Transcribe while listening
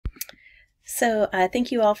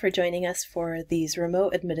Thank you all for joining us for these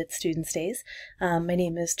remote admitted students days. My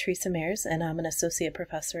name is Teresa Mares and I'm an associate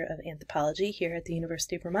professor of anthropology here at the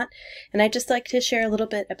University of Vermont. And I'd just like to share a little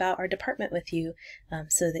bit about our department with you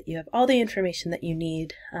so that you have all the information that you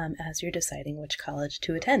need as you're deciding which college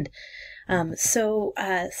to attend.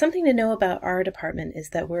 Something to know about our department is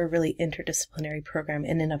that we're a really interdisciplinary program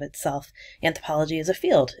in and of itself. Anthropology as a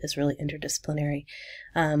field is really interdisciplinary.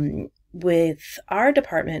 With our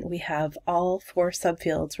department, we have all 4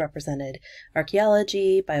 subfields represented: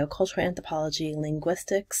 archaeology, biocultural anthropology,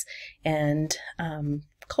 linguistics, and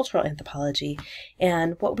cultural anthropology.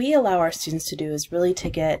 And what we allow our students to do is really to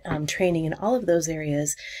get training in all of those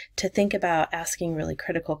areas, to think about asking really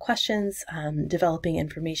critical questions, developing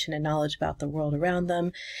information and knowledge about the world around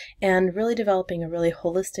them, and really developing a really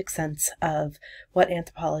holistic sense of what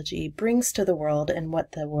anthropology brings to the world and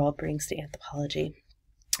what the world brings to anthropology.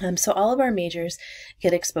 So all of our majors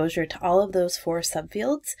get exposure to all of those 4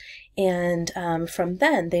 subfields, and from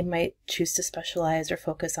then they might choose to specialize or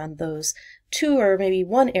focus on those 2 or maybe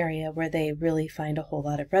 1 area where they really find a whole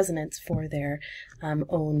lot of resonance for their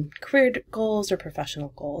own career goals or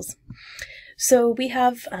professional goals. So we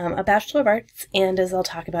have a Bachelor of Arts and, as I'll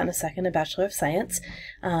talk about in a second, a Bachelor of Science,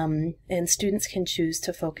 and students can choose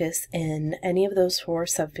to focus in any of those 4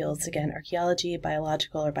 subfields: again, archaeology,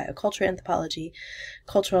 biological or biocultural anthropology,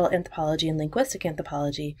 cultural anthropology, and linguistic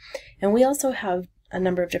anthropology. And we also have a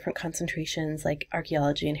number of different concentrations like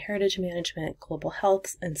archaeology and heritage management, global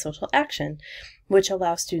health, and social action, which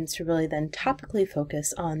allow students to really then topically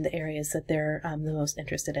focus on the areas that they're the most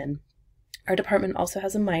interested in. Our department also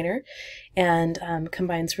has a minor and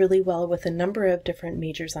combines really well with a number of different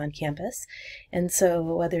majors on campus. And so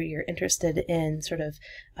whether you're interested in sort of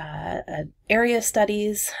area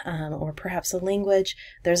studies or perhaps a language,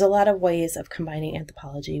 there's a lot of ways of combining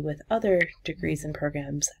anthropology with other degrees and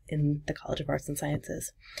programs in the College of Arts and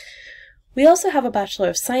Sciences. We also have a Bachelor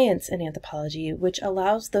of Science in Anthropology, which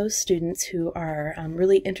allows those students who are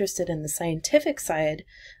really interested in the scientific side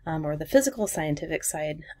or the physical scientific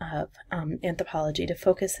side of anthropology to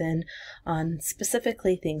focus in on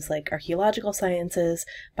specifically things like archaeological sciences,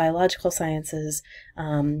 biological sciences,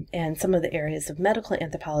 and some of the areas of medical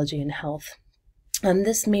anthropology and health.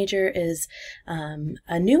 This major is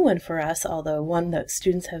a new one for us, although one that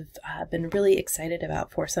students have been really excited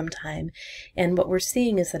about for some time. And what we're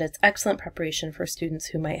seeing is that it's excellent preparation for students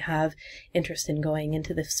who might have interest in going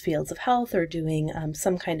into the fields of health or doing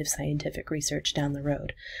some kind of scientific research down the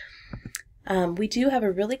road. We do have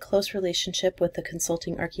a really close relationship with the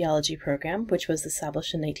Consulting Archaeology program, which was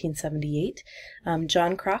established in 1978.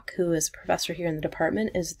 John Kroc, who is a professor here in the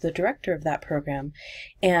department, is the director of that program.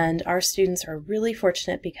 And our students are really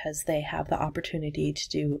fortunate because they have the opportunity to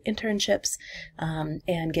do internships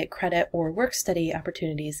and get credit or work study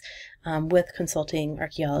opportunities with Consulting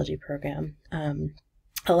Archaeology program,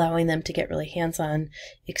 allowing them to get really hands-on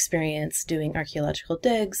experience doing archaeological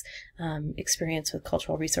digs, experience with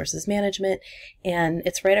cultural resources management, and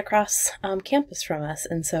it's right across campus from us.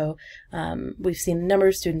 And so we've seen a number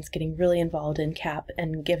of students getting really involved in CAP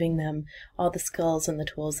and giving them all the skills and the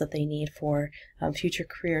tools that they need for future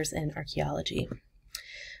careers in archaeology.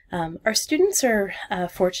 Our students are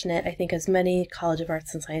fortunate, I think, as many College of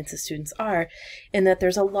Arts and Sciences students are, in that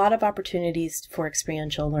there's a lot of opportunities for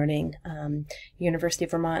experiential learning. University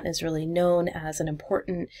of Vermont is really known as an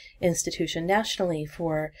important institution nationally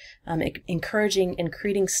for encouraging and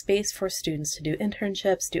creating space for students to do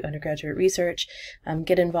internships, do undergraduate research,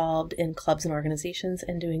 get involved in clubs and organizations,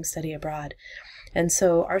 and doing study abroad. And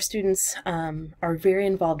so our students are very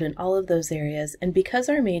involved in all of those areas. And because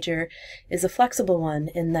our major is a flexible one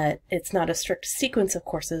in that it's not a strict sequence of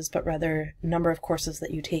courses, but rather a number of courses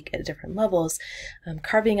that you take at different levels,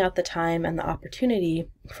 carving out the time and the opportunity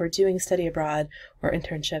for doing study abroad or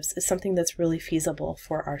internships is something that's really feasible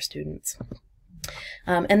for our students.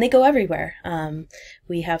 And they go everywhere.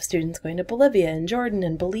 We have students going to Bolivia and Jordan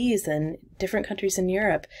and Belize and different countries in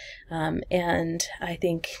Europe. And I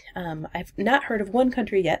think I've not heard of one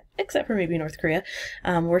country yet, except for maybe North Korea,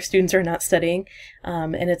 where students are not studying.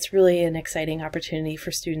 And it's really an exciting opportunity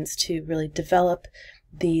for students to really develop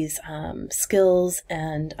these skills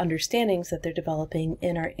and understandings that they're developing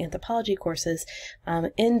in our anthropology courses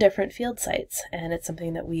in different field sites. And it's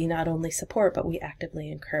something that we not only support, but we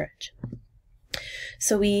actively encourage.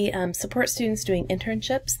 So we support students doing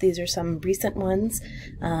internships. These are some recent ones,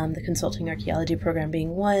 the Consulting Archaeology program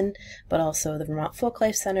being one, but also the Vermont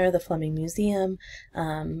Folklife Center, the Fleming Museum,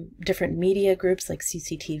 different media groups like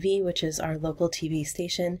CCTV, which is our local TV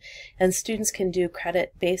station, and students can do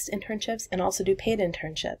credit-based internships and also do paid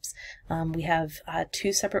internships. We have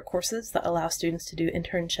 2 separate courses that allow students to do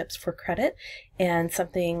internships for credit, and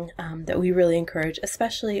something that we really encourage,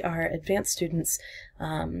 especially our advanced students,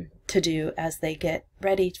 to do as they get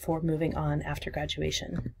ready for moving on after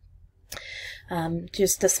graduation.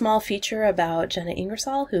 Just a small feature about Jenna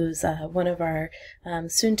Ingersoll, who's one of our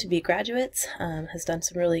soon-to-be graduates, has done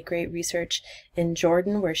some really great research in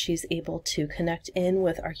Jordan where she's able to connect in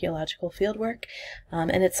with archaeological fieldwork,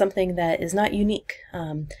 and it's something that is not unique,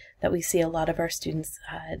 that we see a lot of our students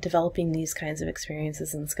developing these kinds of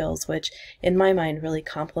experiences and skills, which in my mind really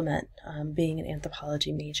complement being an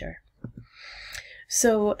anthropology major.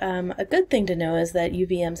 So a good thing to know is that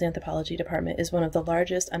UVM's anthropology department is one of the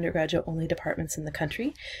largest undergraduate-only departments in the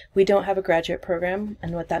country. We don't have a graduate program,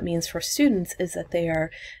 and what that means for students is that they are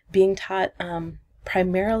being taught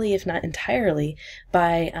primarily, if not entirely,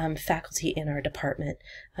 by faculty in our department.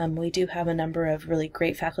 We do have a number of really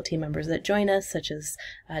great faculty members that join us, such as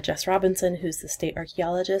Jess Robinson, who's the state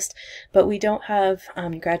archaeologist, but we don't have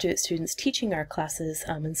graduate students teaching our classes,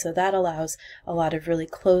 and so that allows a lot of really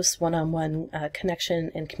close one-on-one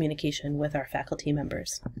connection and communication with our faculty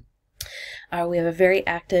members. We have a very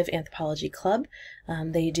active anthropology club.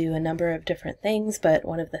 They do a number of different things, but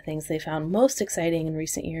one of the things they found most exciting in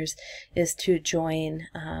recent years is to join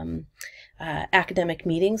academic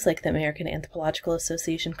meetings like the American Anthropological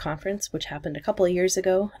Association Conference, which happened a couple of years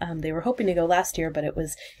ago. They were hoping to go last year, but it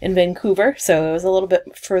was in Vancouver, so it was a little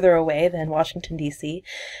bit further away than Washington, D.C.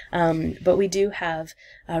 But we do have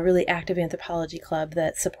a really active anthropology club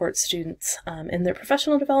that supports students in their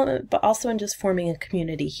professional development, but also in just forming a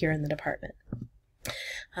community here in the department.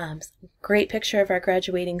 Great picture of our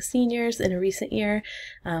graduating seniors in a recent year.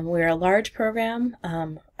 We're a large program,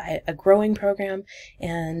 a growing program,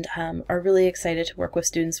 and are really excited to work with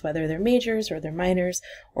students, whether they're majors or they're minors,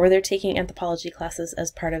 or they're taking anthropology classes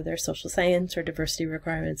as part of their social science or diversity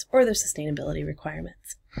requirements or their sustainability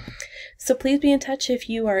requirements. So please be in touch if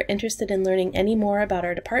you are interested in learning any more about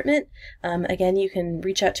our department. Again, you can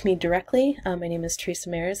reach out to me directly. My name is Teresa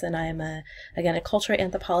Mares, and I am, again, a cultural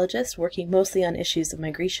anthropologist working mostly on issues of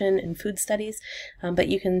migration and food studies, but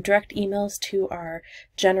you can direct emails to our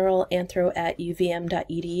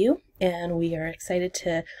generalanthro@uvm.edu, and we are excited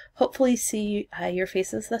to hopefully see your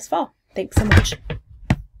faces this fall. Thanks so much.